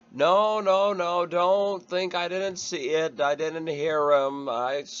No, no, no, don't think I didn't see it. I didn't hear him.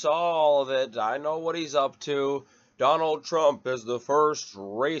 I saw all of it. I know what he's up to. Donald Trump is the first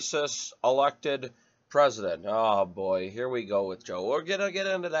racist elected president. Oh boy, here we go with Joe. We're gonna get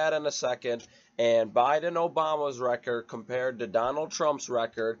into that in a second. And Biden Obama's record compared to Donald Trump's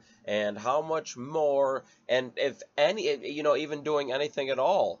record, and how much more, and if any, even doing anything at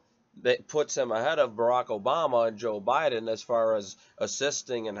all that puts him ahead of Barack Obama and Joe Biden as far as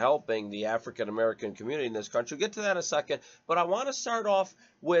assisting and helping the African American community in this country. We'll get to that in a second, but I want to start off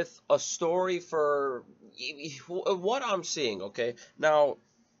with a story for what I'm seeing. Okay, now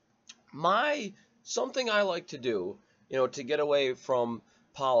my something I like to do, to get away from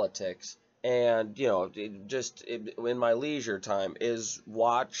politics and just in my leisure time is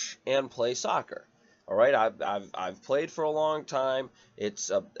watch and play soccer. All right, I've played for a long time. It's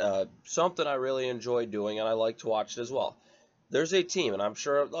something I really enjoy doing, and I like to watch it as well. There's a team, and I'm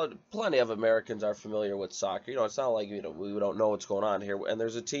sure plenty of Americans are familiar with soccer. It's not like we don't know what's going on here. And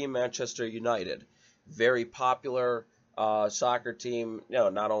there's a team, Manchester United, very popular soccer team.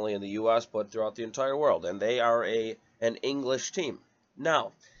 Not only in the U.S. but throughout the entire world, and they are an English team.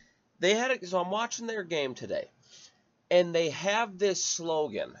 Now, so I'm watching their game today, and they have this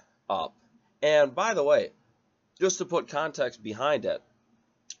slogan up. And by the way, just to put context behind it,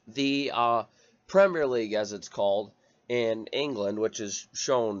 the Premier League, as it's called in England, which is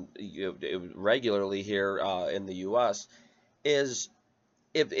shown regularly here in the U.S., is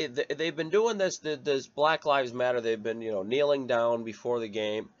if they've been doing this Black Lives Matter. They've been kneeling down before the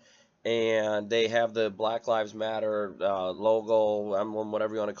game, and they have the Black Lives Matter logo, emblem,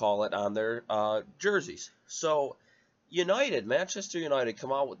 whatever you want to call it, on their jerseys. So Manchester United,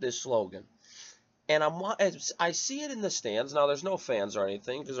 come out with this slogan. And I see it in the stands. Now, there's no fans or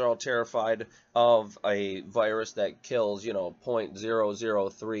anything because they're all terrified of a virus that kills,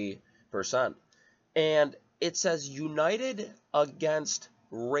 0.003%. And it says United Against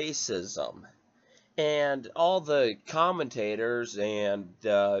Racism. And all the commentators and,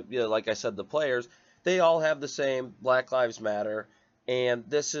 like I said, the players, they all have the same Black Lives Matter. And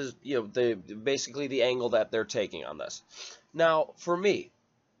this is, basically the angle that they're taking on this. Now, for me,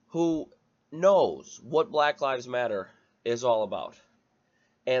 who knows what Black Lives Matter is all about,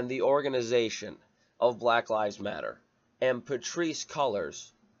 and the organization of Black Lives Matter, and Patrisse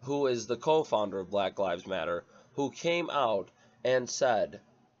Cullors, who is the co-founder of Black Lives Matter, who came out and said,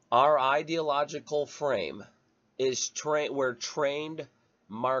 our ideological frame is we're trained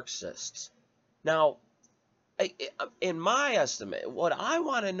Marxists. Now, in my estimate, what I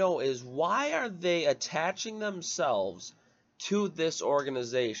want to know is why are they attaching themselves to this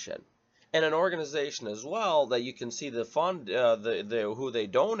organization? And an organization as well that you can see the fund, who they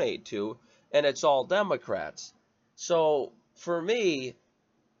donate to, and it's all Democrats. So for me,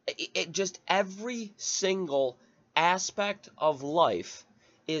 it just every single aspect of life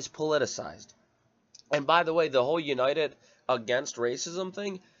is politicized. And by the way, the whole United Against Racism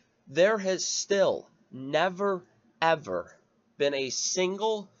thing, there has still never ever been a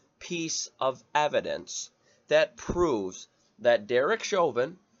single piece of evidence that proves that Derek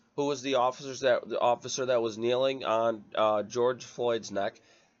Chauvin, who was the officer that was kneeling on George Floyd's neck,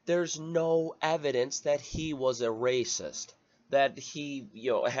 there's no evidence that he was a racist, that he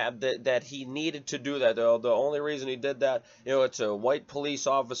had that he needed to do that. The only reason he did that, it's a white police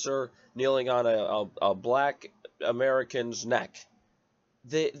officer kneeling on a black American's neck.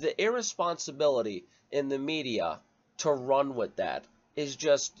 The irresponsibility in the media to run with that is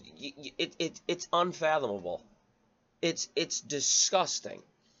just it's unfathomable. It's disgusting.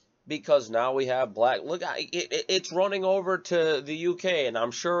 Because now we have look, it's running over to the UK, and I'm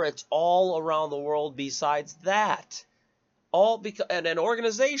sure it's all around the world besides that. All because, and an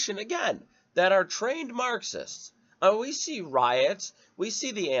organization, again, that are trained Marxists. We see riots, we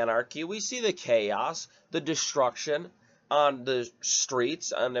see the anarchy, we see the chaos, the destruction on the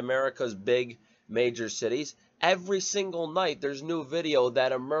streets in America's big major cities. Every single night there's new video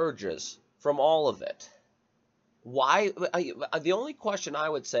that emerges from all of it. Why? The only question I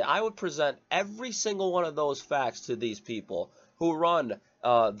would say, I would present every single one of those facts to these people who run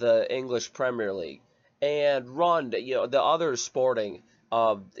the English Premier League and run the other sporting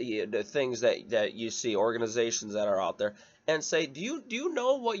the things that you see, organizations that are out there, and say, do you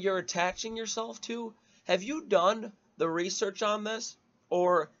know what you're attaching yourself to? Have you done the research on this,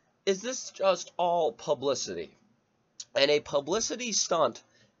 or is this just all publicity and a publicity stunt?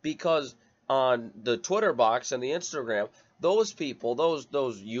 Because on the Twitter box and the Instagram, those people,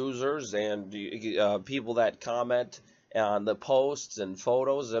 those users and people that comment on the posts and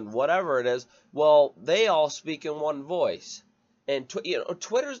photos and whatever it is, well, they all speak in one voice. And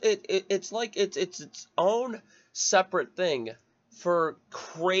Twitter's it's like it's its own separate thing for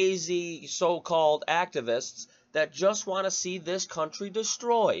crazy so-called activists that just want to see this country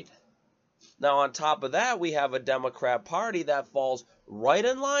destroyed. Now, on top of that, we have a Democrat Party that falls right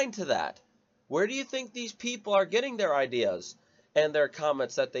in line to that. Where do you think these people are getting their ideas and their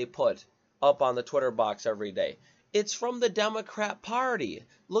comments that they put up on the Twitter box every day? It's from the Democrat Party.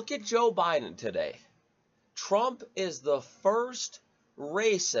 Look at Joe Biden today. Trump is the first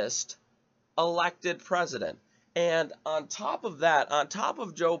racist elected president. And on top of that, on top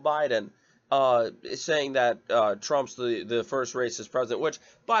of Joe Biden saying that Trump's the first racist president, which,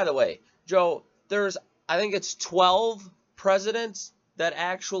 by the way, Joe, I think it's 12 presidents that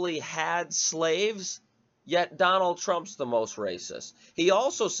actually had slaves, yet Donald Trump's the most racist. He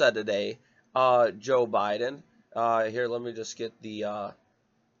also said today, Joe Biden, here, let me just get the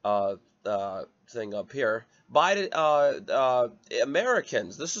thing up here. Biden,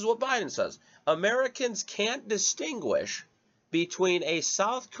 Americans, this is what Biden says. Americans can't distinguish between a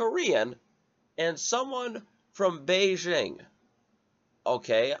South Korean and someone from Beijing.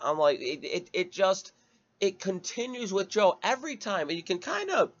 Okay, I'm like, it continues with Joe every time, and you can kind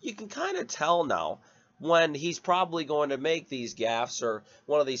of tell now when he's probably going to make these gaffes or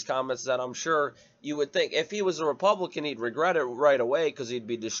one of these comments that I'm sure you would think if he was a Republican he'd regret it right away because he'd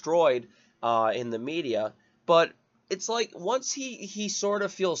be destroyed in the media. But it's like once he sort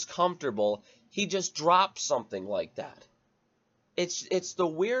of feels comfortable, he just drops something like that. It's the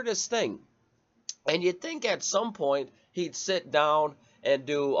weirdest thing. And you'd think at some point he'd sit down and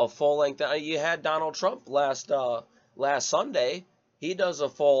do a full length. You had Donald Trump last Sunday. He does a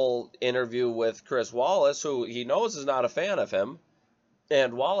full interview with Chris Wallace, who he knows is not a fan of him.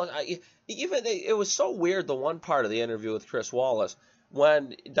 And Wallace, it was so weird, the one part of the interview with Chris Wallace,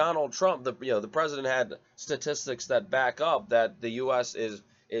 when Donald Trump, the president, had statistics that back up that the U.S.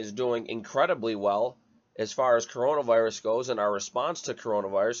 is doing incredibly well as far as coronavirus goes and our response to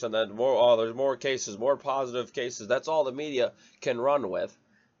coronavirus, and then there's more cases, more positive cases. That's all the media can run with,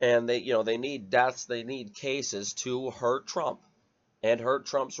 and they need deaths, they need cases to hurt Trump and hurt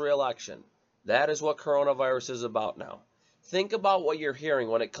Trump's reelection. That is what coronavirus is about now. Think about what you're hearing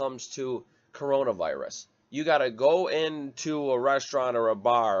when it comes to coronavirus. You got to go into a restaurant or a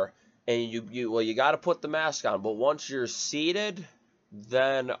bar, and you got to put the mask on. But once you're seated,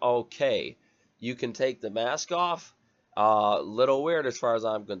 then okay, you can take the mask off. Little weird as far as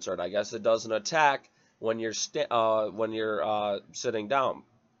I'm concerned. I guess it doesn't attack when you're sitting down,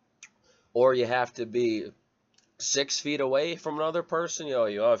 or you have to be 6 feet away from another person.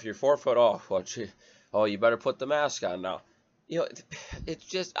 If you're 4 foot off, you better put the mask on now. It's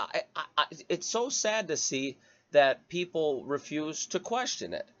just it's so sad to see that people refuse to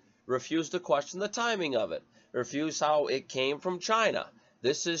question it, refuse to question the timing of it, refuse how it came from China.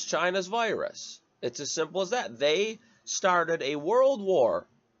 This is China's virus. It's as simple as that. They started a world war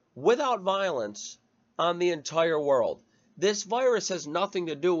without violence on the entire world. This virus has nothing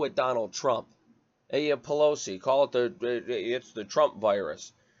to do with Donald Trump. Pelosi, call it it's the Trump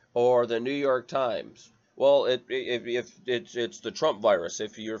virus, or the New York Times. Well, if it's the Trump virus.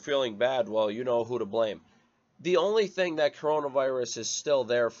 If you're feeling bad, well, you know who to blame. The only thing that coronavirus is still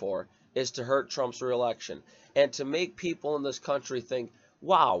there for is to hurt Trump's reelection and to make people in this country think,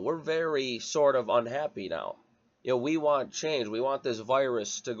 wow, we're very sort of unhappy now. We want change. We want this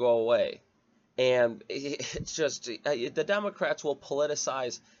virus to go away. And it's just, the Democrats will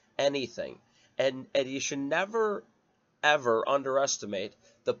politicize anything. And you should never, ever underestimate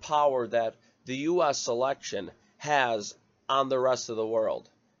the power that the U.S. election has on the rest of the world.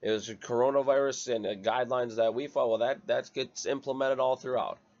 It was coronavirus and the guidelines that we follow. That gets implemented all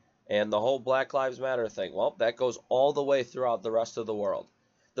throughout. And the whole Black Lives Matter thing, well, that goes all the way throughout the rest of the world.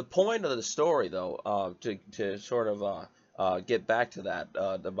 The point of the story, though, to sort of get back to that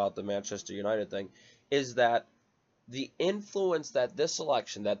about the Manchester United thing, is that the influence that this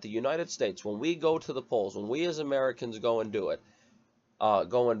election, that the United States, when we go to the polls, when we as Americans go and do it,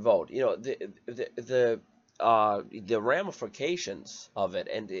 go and vote, the ramifications of it,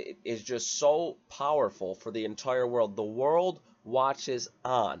 and it is just so powerful for the entire world. The world watches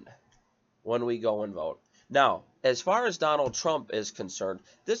on when we go and vote. Now, as far as Donald Trump is concerned,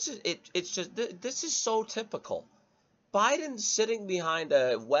 this is so typical. Biden's sitting behind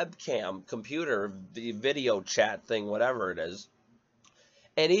a webcam, computer, video chat thing, whatever it is,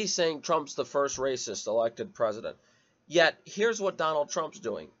 and he's saying Trump's the first racist elected president. Yet, here's what Donald Trump's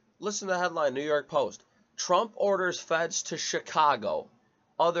doing. Listen to the headline, New York Post. Trump orders feds to Chicago,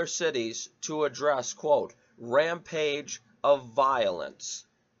 other cities to address, quote, rampage of violence.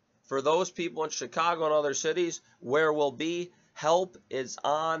 For those people in Chicago and other cities, where will be Help is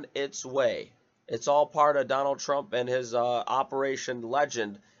on its way. It's all part of Donald Trump and his Operation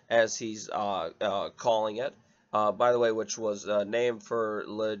Legend, as he's calling it. By the way, which was named for a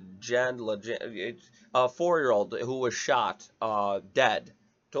 4-year-old who was shot dead,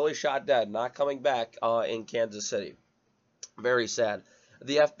 totally shot dead, not coming back in Kansas City. Very sad.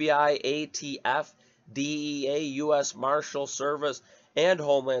 The FBI, ATF, DEA, U.S. Marshal Service, and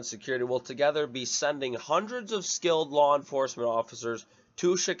Homeland Security will together be sending hundreds of skilled law enforcement officers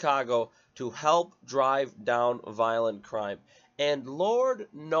to Chicago to help drive down violent crime. And Lord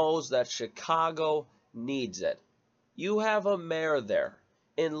knows that Chicago needs it. You have a mayor there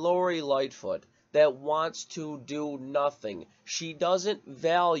in Lori Lightfoot that wants to do nothing. She doesn't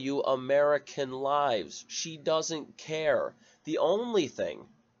value American lives. She doesn't care. The only thing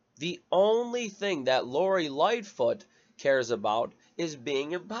that Lori Lightfoot cares about is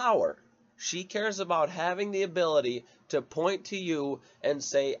being in power. She cares about having the ability to point to you and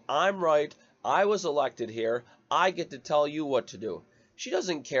say, I'm right, I was elected here, I get to tell you what to do. She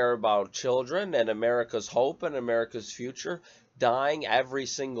doesn't care about children and America's hope and America's future dying every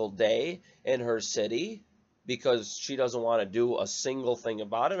single day in her city because she doesn't want to do a single thing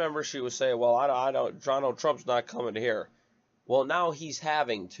about it. Remember, she was saying, well, I don't, Donald Trump's not coming here. Well, now he's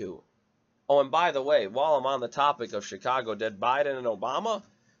having to. Oh, and by the way, while I'm on the topic of Chicago, did Biden and Obama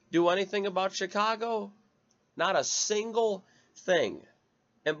do anything about Chicago? Not a single thing.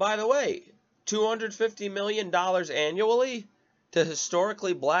 And by the way, $250 million annually to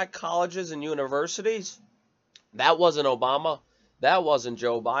historically black colleges and universities? That wasn't Obama. That wasn't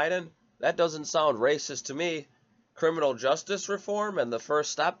Joe Biden. That doesn't sound racist to me. Criminal justice reform and the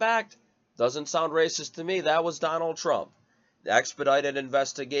First Step Act? Doesn't sound racist to me. That was Donald Trump. The expedited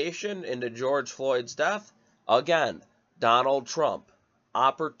investigation into George Floyd's death? Again, Donald Trump.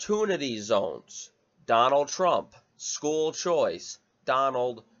 Opportunity zones? Donald Trump. School choice?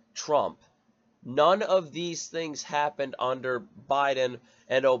 Donald Trump. None of these things happened under Biden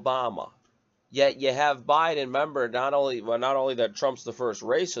and Obama. Yet you have Biden, remember, not only that Trump's the first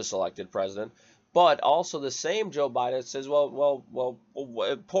racist elected president, but also the same Joe Biden says, well,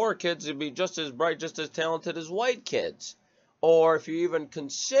 poor kids would be just as bright, just as talented as white kids. Or if you're even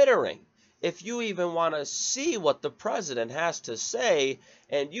considering, if you even want to see what the president has to say,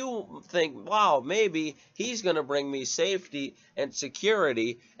 and you think, wow, maybe he's going to bring me safety and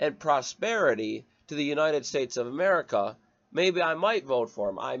security and prosperity to the United States of America, maybe I might vote for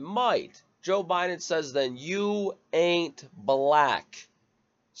him. I might. Joe Biden says, then you ain't black.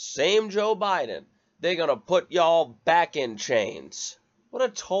 Same Joe Biden. They're going to put y'all back in chains. What a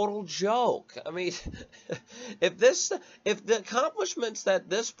total joke. I mean, if the accomplishments that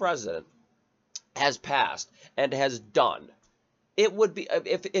this president has passed and has done, it would be,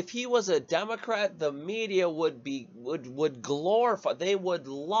 if he was a Democrat, the media would glorify, they would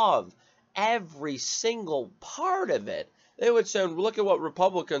love every single part of it. They would say, look at what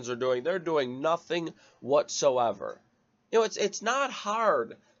Republicans are doing. They're doing nothing whatsoever. You know, it's not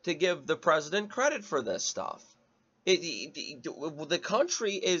hard to give the president credit for this stuff. The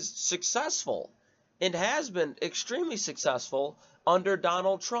country is successful and has been extremely successful under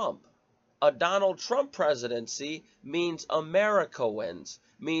Donald Trump. A Donald Trump presidency means America wins,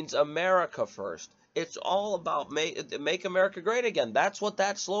 means America first. It's all about make America great again. That's what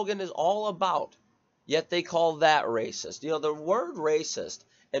that slogan is all about. Yet they call that racist. You know, the word racist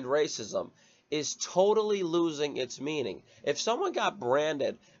and racism is totally losing its meaning. If someone got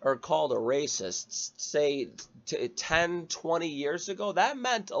branded or called a racist, say 10, 20 years ago, that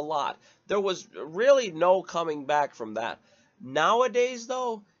meant a lot. There was really no coming back from that. Nowadays,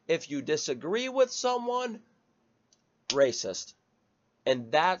 though, if you disagree with someone, racist. And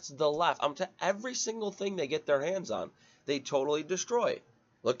that's the left. Every single thing they get their hands on, they totally destroy.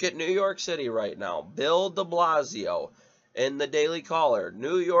 Look at New York City right now. Bill de Blasio in the Daily Caller.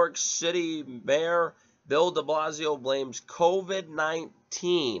 New York City Mayor Bill de Blasio blames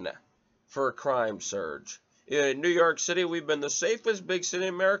COVID-19 for a crime surge. In New York City, we've been the safest big city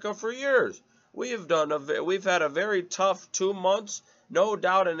in America for years. We've had a very tough 2 months, no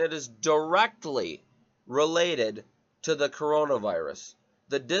doubt, and it is directly related to the coronavirus.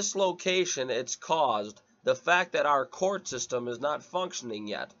 The dislocation it's caused, the fact that our court system is not functioning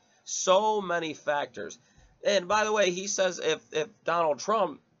yet. So many factors. And by the way, he says if Donald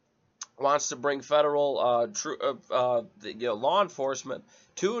Trump wants to bring federal law enforcement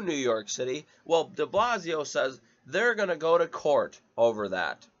to New York City, well, de Blasio says they're going to go to court over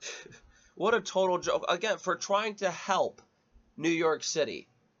that. What a total joke. Again, for trying to help New York City.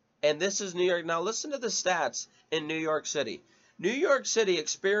 And this is New York. Now listen to the stats in New York City. New York City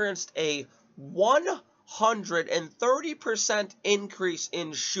experienced a 130% increase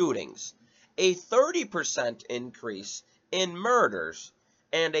in shootings, a 30% increase in murders,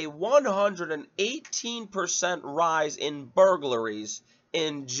 and a 118% rise in burglaries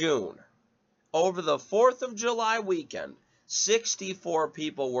in June. Over the 4th of July weekend, 64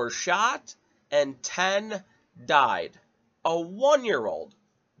 people were shot and 10 died. A 1-year-old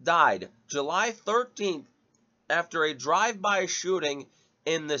died July 13th after a drive-by shooting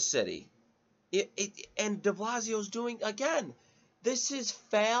in the city. And de Blasio's doing, again, this is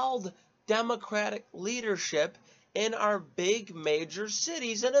failed Democratic leadership in our big major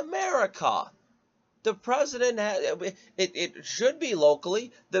cities in America. The president, it should be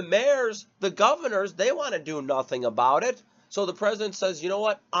locally. The mayors, the governors, they want to do nothing about it. So the president says, you know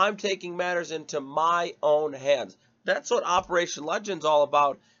what, I'm taking matters into my own hands. That's what Operation Legend's all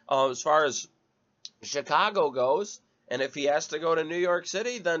about as far as Chicago goes. And if he has to go to New York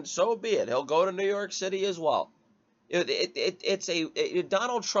City, then so be it. He'll go to New York City as well.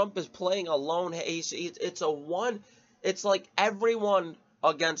 Donald Trump is playing a lone. It's like everyone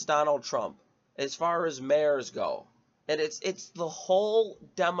against Donald Trump as far as mayors go, and it's the whole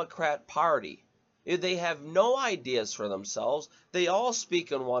Democrat Party. They have no ideas for themselves. They all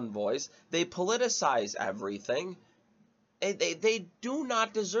speak in one voice. They politicize everything. They do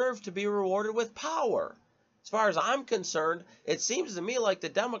not deserve to be rewarded with power. As far as I'm concerned, it seems to me like the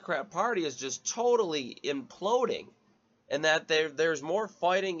Democrat Party is just totally imploding, and that there's more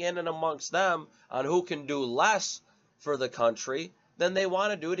fighting in and amongst them on who can do less for the country than they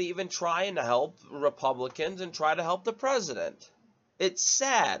want to do to even try and help Republicans and try to help the president. It's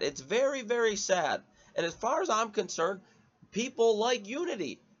sad. It's very, very sad. And as far as I'm concerned, people like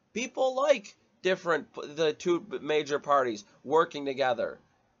unity. People like the two major parties working together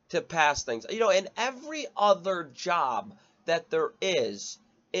to pass things. In every other job that there is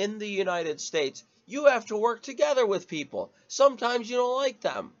in the United States, you have to work together with people. Sometimes you don't like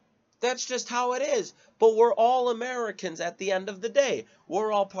them. That's just how it is. But we're all Americans at the end of the day.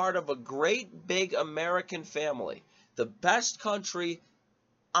 We're all part of a great big American family. The best country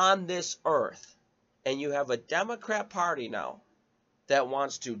on this earth. And you have a Democrat Party now that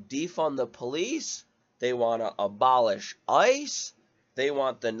wants to defund the police. They want to abolish ICE. They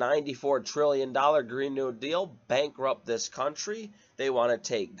want the $94 trillion Green New Deal, bankrupt this country. They want to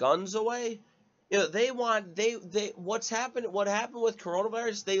take guns away. What happened with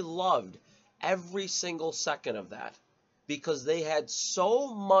coronavirus, they loved every single second of that because they had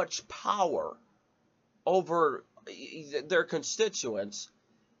so much power over their constituents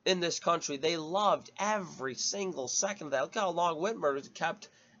in this country. They loved every single second of that. Look how long Whitmer kept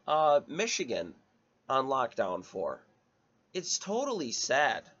Michigan on lockdown for. It's totally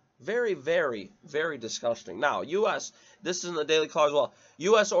sad. Very, very, very disgusting. Now, U.S., this is in the Daily Caller as well.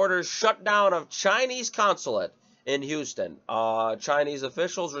 U.S. orders shutdown of Chinese consulate in Houston. Chinese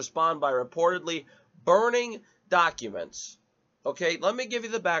officials respond by reportedly burning documents. Okay, let me give you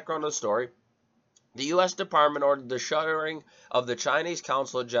the background of the story. The U.S. Department ordered the shuttering of the Chinese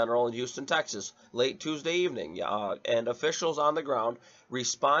Consulate General in Houston, Texas, late Tuesday evening, and officials on the ground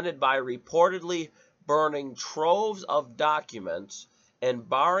responded by reportedly burning troves of documents and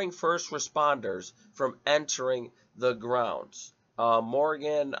barring first responders from entering the grounds.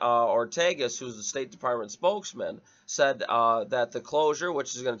 Morgan Ortagus, who's the State Department spokesman, said that the closure,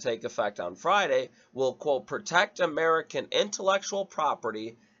 which is going to take effect on Friday, will, quote, protect American intellectual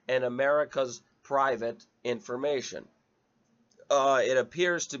property and America's private information. It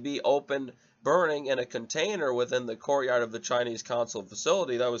appears to be open burning in a container within the courtyard of the Chinese consulate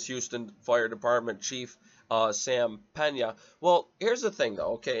facility. That was Houston Fire Department Chief Sam Pena. Well, here's the thing,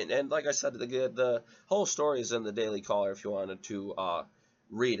 though, okay, and like I said, the whole story is in the Daily Caller if you wanted to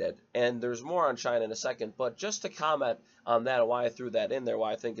read it, and there's more on China in a second, but just to comment on that and why I threw that in there,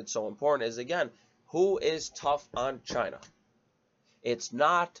 why I think it's so important, is, again, who is tough on China? It's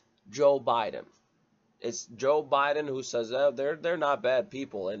not Joe Biden. It's Joe Biden who says, oh, they're not bad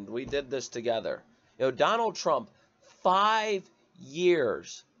people, and we did this together. Donald Trump, 5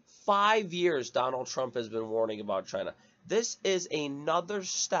 years Donald Trump has been warning about China. This is another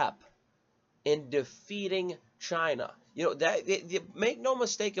step in defeating China. Make no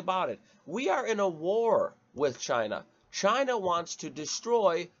mistake about it. We are in a war with China. China wants to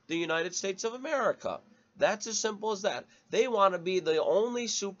destroy the United States of America. That's as simple as that. They want to be the only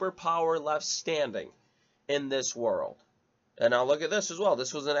superpower left standing in this world. And now look at this as well.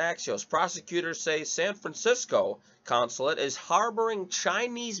 This was in Axios. Prosecutors say San Francisco consulate is harboring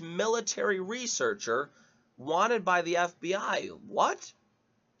Chinese military researcher wanted by the FBI. What?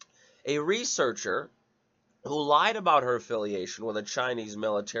 A researcher who lied about her affiliation with a Chinese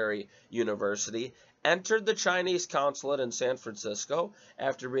military university entered the Chinese consulate in San Francisco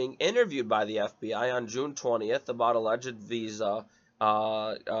after being interviewed by the FBI on June 20th about alleged visa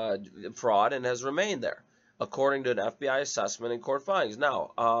fraud and has remained there, according to an FBI assessment and court findings.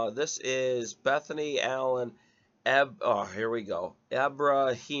 Now, this is Bethany Allen here we go.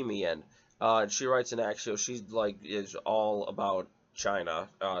 Abrahamian. She writes in Axios. She's is all about China,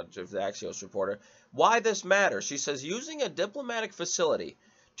 the Axios reporter. Why this matters? She says using a diplomatic facility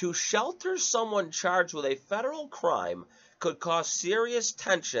to shelter someone charged with a federal crime could cause serious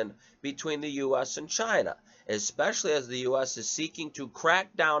tension between the U.S. and China, especially as the U.S. is seeking to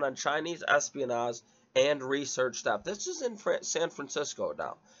crack down on Chinese espionage and research theft. This is in San Francisco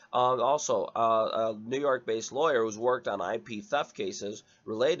now. Also, a New York-based lawyer who's worked on IP theft cases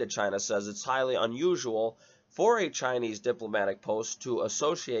related to China says it's highly unusual for a Chinese diplomatic post to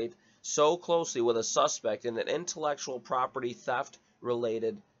associate so closely with a suspect in an intellectual property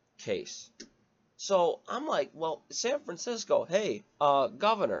theft-related case. So I'm like, well, San Francisco, hey,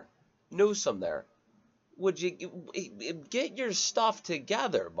 Governor Newsom there, would you get your stuff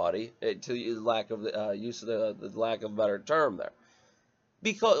together, buddy? To lack of use of the lack of a better term there.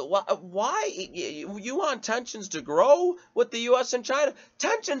 Because why you want tensions to grow with the U.S. and China?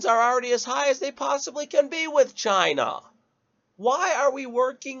 Tensions are already as high as they possibly can be with China. Why are we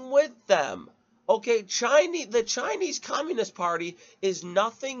working with them? Okay, the Chinese Communist Party is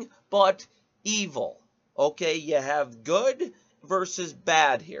nothing but evil. Okay, you have good versus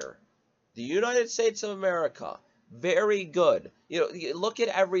bad here. The United States of America, very good. Look at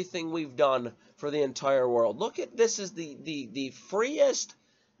everything we've done for the entire world. Look at this is the freest,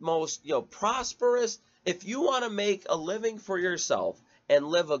 most prosperous. If you want to make a living for yourself and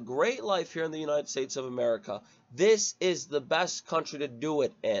live a great life here in the United States of America, this is the best country to do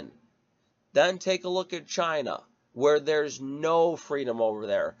it in. Then take a look at China, where there's no freedom over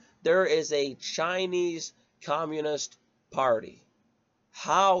there. There is a Chinese Communist Party.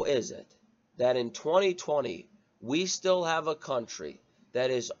 How is it that in 2020 we still have a country that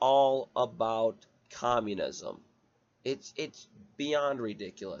is all about communism? It's beyond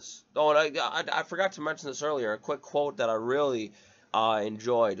ridiculous. Oh, and I forgot to mention this earlier. A quick quote that I really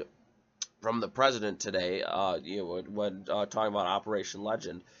enjoyed from the president today, when talking about Operation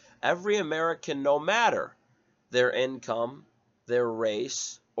Legend. Every American, no matter their income, their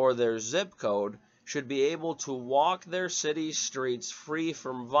race, or their zip code, should be able to walk their city streets free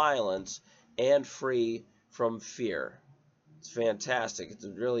from violence and free from fear. It's fantastic. It's a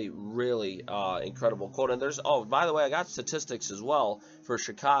really, really incredible quote. And by the way, I got statistics as well for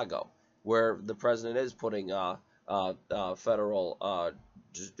Chicago, where the president is putting federal law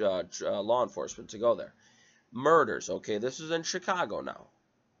enforcement to go there. Murders, okay, this is in Chicago now.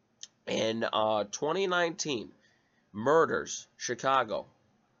 In 2019, murders, Chicago,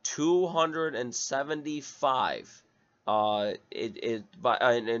 275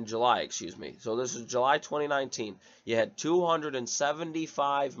 in July, excuse me. So this is July 2019. You had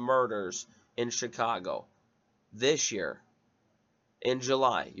 275 murders in Chicago. This year, in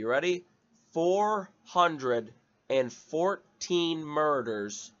July, you ready? 414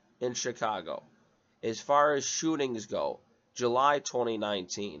 murders in Chicago. As far as shootings go, July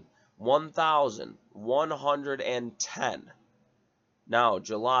 2019, 1,110. Now,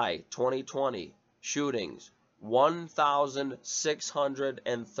 July 2020, shootings,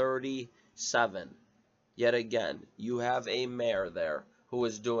 1,637. Yet again, you have a mayor there who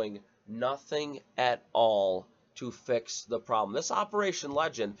is doing nothing at all to fix the problem. This Operation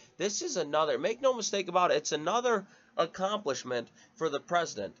Legend, this is another, make no mistake about it, it's another accomplishment for the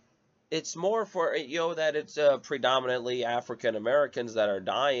president. It's more for, that it's predominantly African Americans that are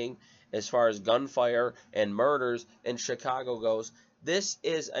dying as far as gunfire and murders in Chicago goes. This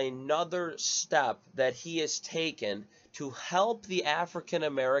is another step that he has taken to help the African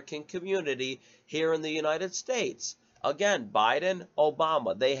American community here in the United States. Again, Biden,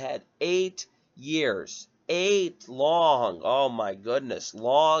 Obama, they had 8 years, 8 long, oh my goodness,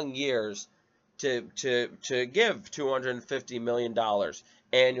 long years to give $250 million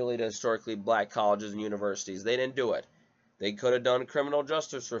annually to historically black colleges and universities. They didn't do it. They could have done criminal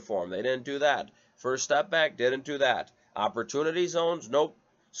justice reform. They didn't do that. First Step Back, didn't do that. Opportunity zones, nope.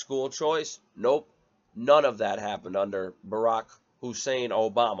 School choice, nope. None of that happened under Barack Hussein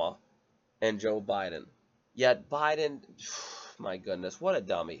Obama and Joe Biden. Yet Biden, my goodness, what a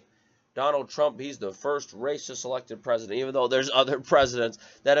dummy. Donald Trump, he's the first racist elected president, even though there's other presidents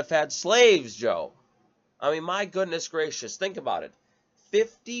that have had slaves, Joe. I mean, my goodness gracious, think about it.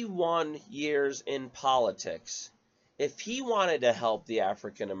 51 years in politics. If he wanted to help the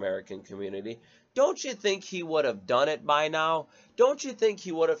African American community, don't you think he would have done it by now? Don't you think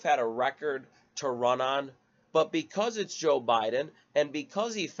he would have had a record to run on, but because it's Joe Biden and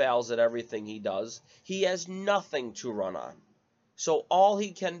because he fails at everything he does, he has nothing to run on. So all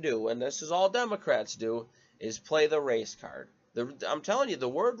he can do, and this is all Democrats do, is play the race card. I'm telling you, the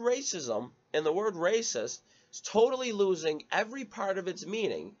word racism and the word racist is totally losing every part of its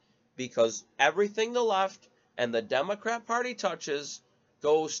meaning because everything the left and the Democrat Party touches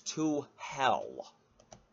goes to hell.